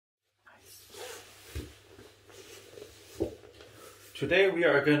Today we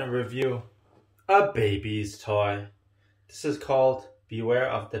are going to review a baby's toy. This is called Beware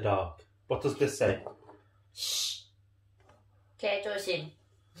of the Dog. What does this say? Shh. 조심.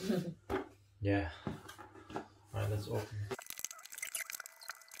 Yeah. Alright, let's open it.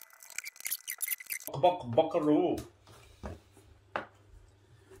 Buckaroo.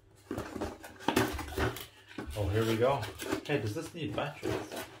 Oh, here we go. Hey, does this need batteries?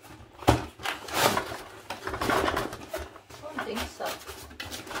 I don't think so.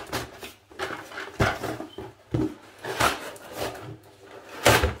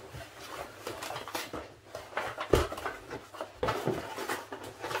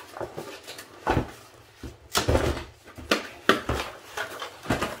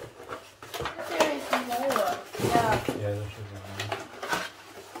 There is more. Yeah. Yeah, there should be one.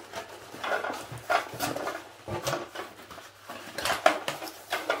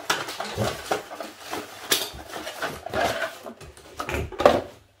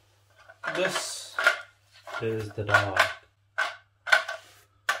 This is the dog.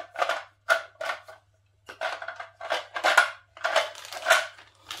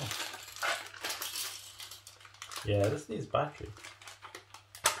 Yeah, this needs battery.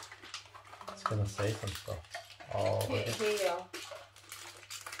 It's gonna say some stuff. Oh, Here you go.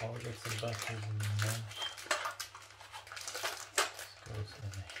 I'll get some batteries in there. This goes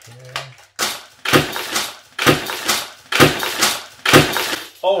in here.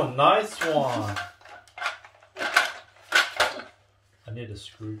 Oh, nice one! I need a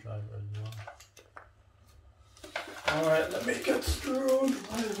screwdriver as well. Alright, let me get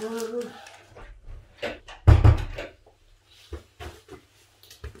screwdriver.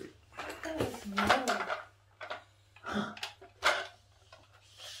 There is more.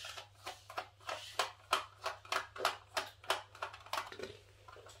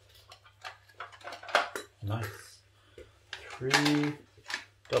 Nice. 3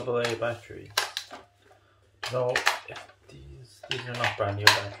 AA batteries. No, these are not brand new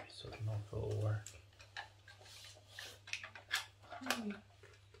batteries, so I don't know if it'll work.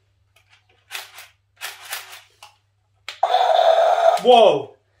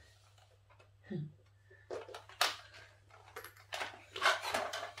 Whoa!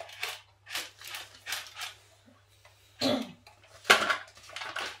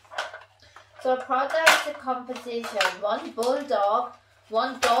 So product composition: 1 bulldog,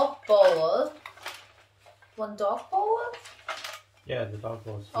 1 dog bowl. 1 dog bowl? Yeah, the dog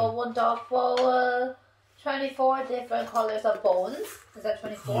was. Oh, 1 dog bowl. 24 different colors of bones. Is that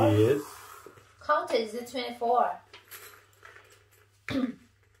 24? Yes. Count it. Is it 24?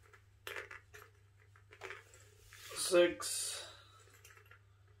 6,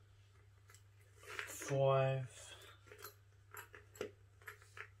 5,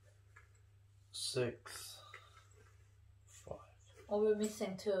 6, 5. Oh, we're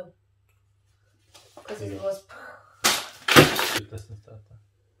missing 2. Because it Yeah. was. Keep this instead then.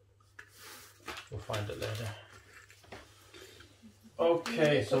 We'll find it later.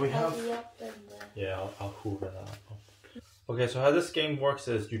 Okay, so we have. Yeah, I'll hoover that up. Okay, so how this game works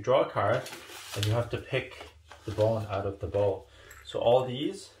is you draw a card and you have to pick the bone out of the bowl. So all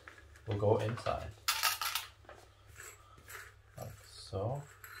these will go inside. Like so.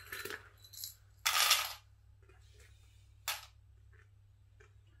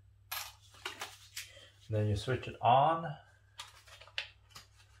 Then you switch it on.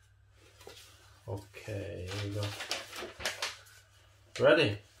 Okay, here we go.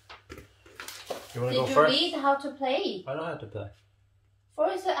 Ready? You want to go Did you first? read how to play? I don't have to play.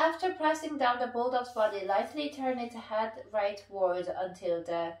 First, after pressing down the bulldog's body, lightly turn its head rightward until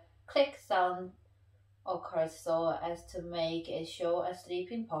the click sound occurs, so as to make it show a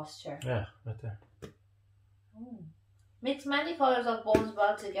sleeping posture. Yeah, right there. Mix many colors of bones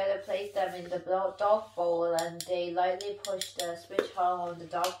well together, place them in the dog bowl, and they lightly push the switch on the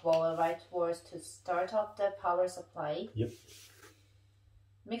dog bowl rightwards to start up the power supply. Yep.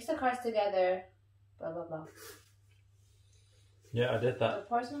 Mix the cards together, blah blah blah. Yeah, I did The that.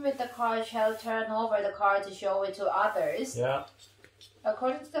 person with the card shall turn over the card to show it to others. Yeah.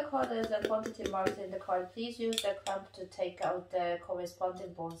 According to the colors and quantity marked in the card, please use the clamp to take out the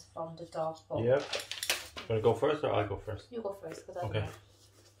corresponding bones from the dog bowl. Yep. You want to go first or I go first? You go first, because I Okay. know.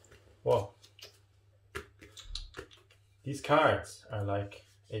 Whoa. These cards are like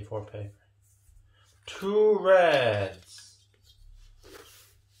A4 paper. 2 reds.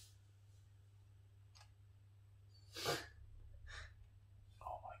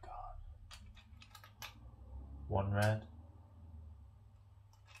 Oh my god. 1 red.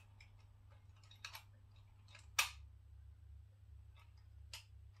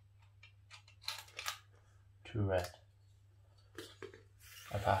 2 red.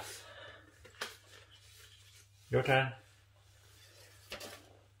 I pass. Your turn.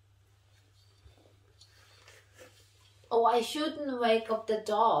 Oh, I shouldn't wake up the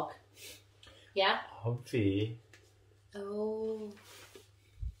dog. Yeah? Humpy. Oh.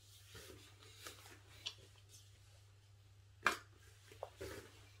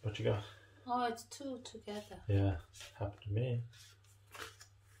 What you got? Oh, it's 2 together. Yeah, happened to me.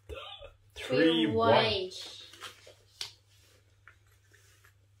 3 white.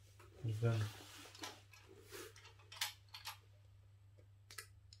 Even.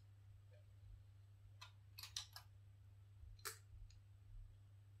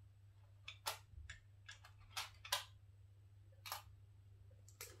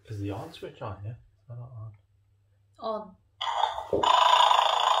 Is the on switch on? Yeah, it's not on. On.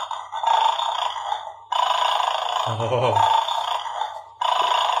 Oh.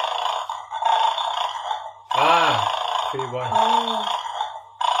 Ah, 3 white. Oh.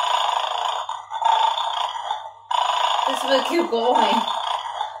 This will keep going.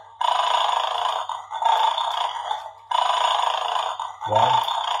 1.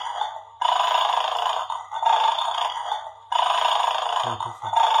 2.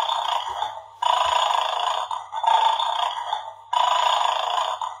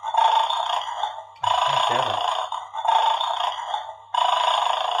 I can't get it.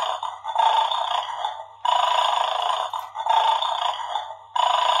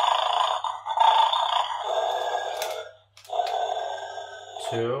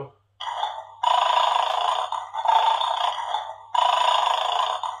 Two.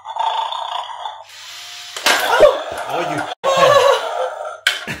 Oh, you.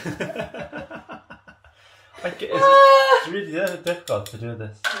 Like, it's really difficult to do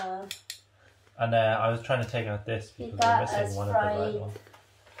this. Yeah. And I was trying to take out this because we're missing one of the right ones.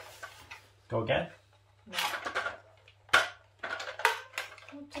 Go again? No.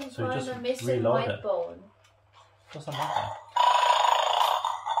 So you just the missing reload white it. bone. Doesn't matter.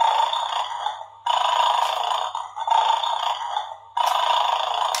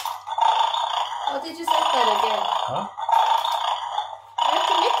 Oh, did you say that again? Huh? You have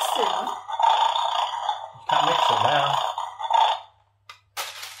to mix it, no? You can't mix it now.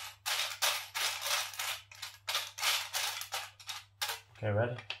 Okay,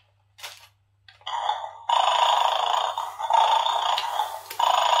 ready?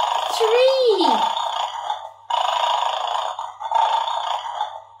 Three!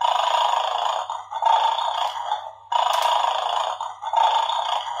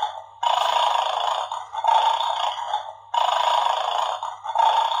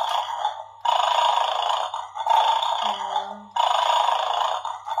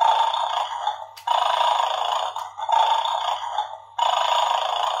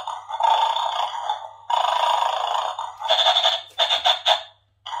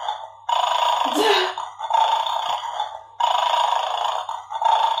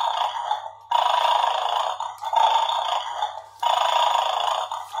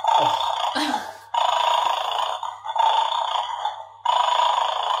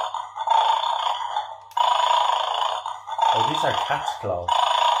 Oh, these are cat's claws.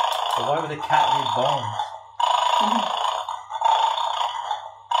 So why would a cat need bones?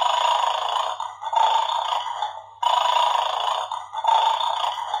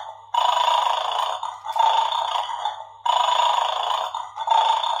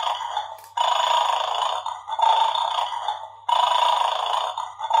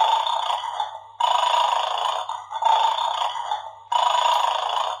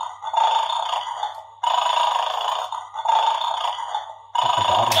 At the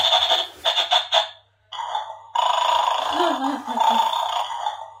bottom.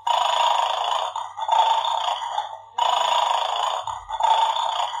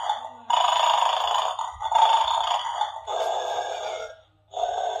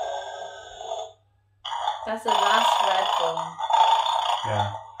 That's the last red bone.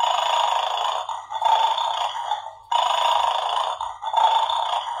 Yeah.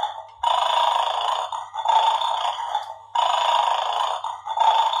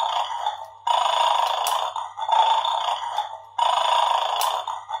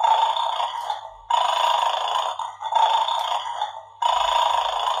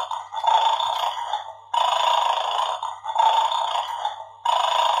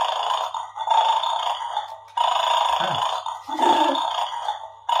 Can't.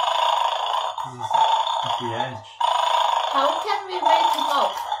 This is at the edge. How can we wake him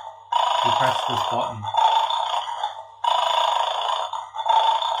up? You press this button.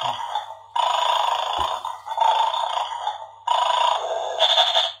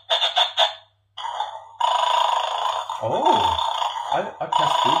 Oh! I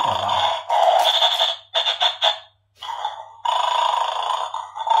pressed deep on that one.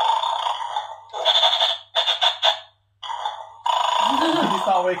 He's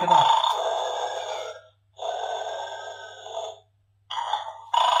not waking up.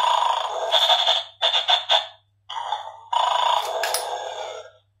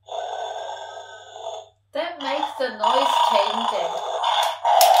 That makes the noise changing.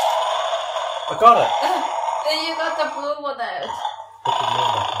 I got it. Then you got the blue one out. Put the blue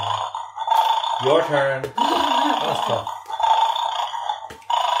back on. Your turn. That was tough.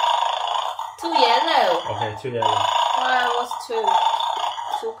 Too yellow. Okay, 2 yellow. Well, it was two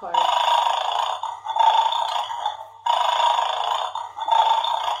cards.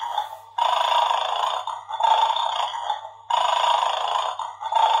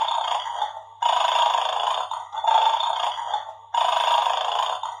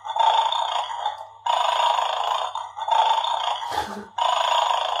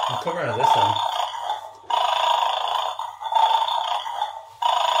 Come around this one.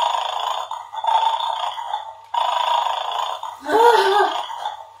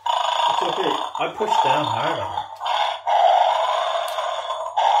 It's okay. I pushed down hard on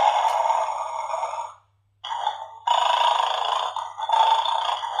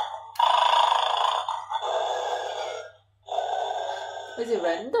it. Is it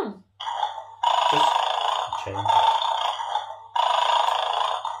random? Just change it.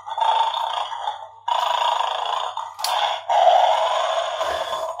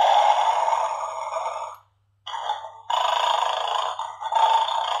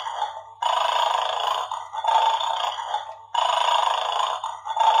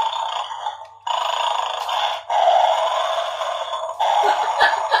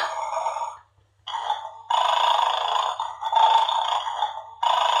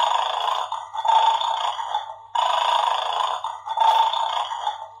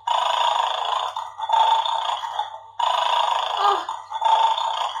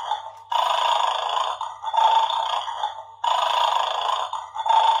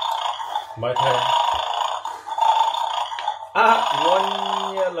 My turn.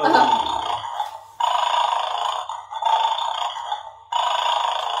 Ah, 1 yellow.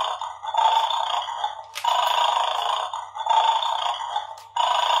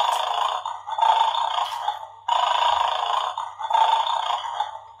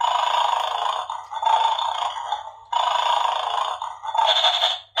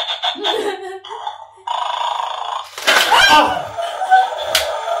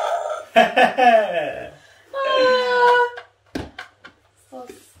 So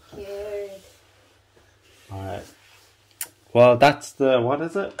scared. Alright. Well, that's the, what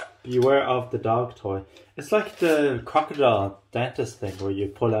is it? Beware of the dog toy. It's like the crocodile dentist thing where you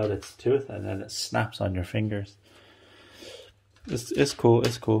pull out its tooth and then it snaps on your fingers. It's cool,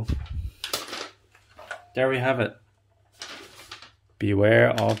 it's cool. There we have it.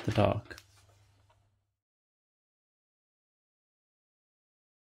 Beware of the dog.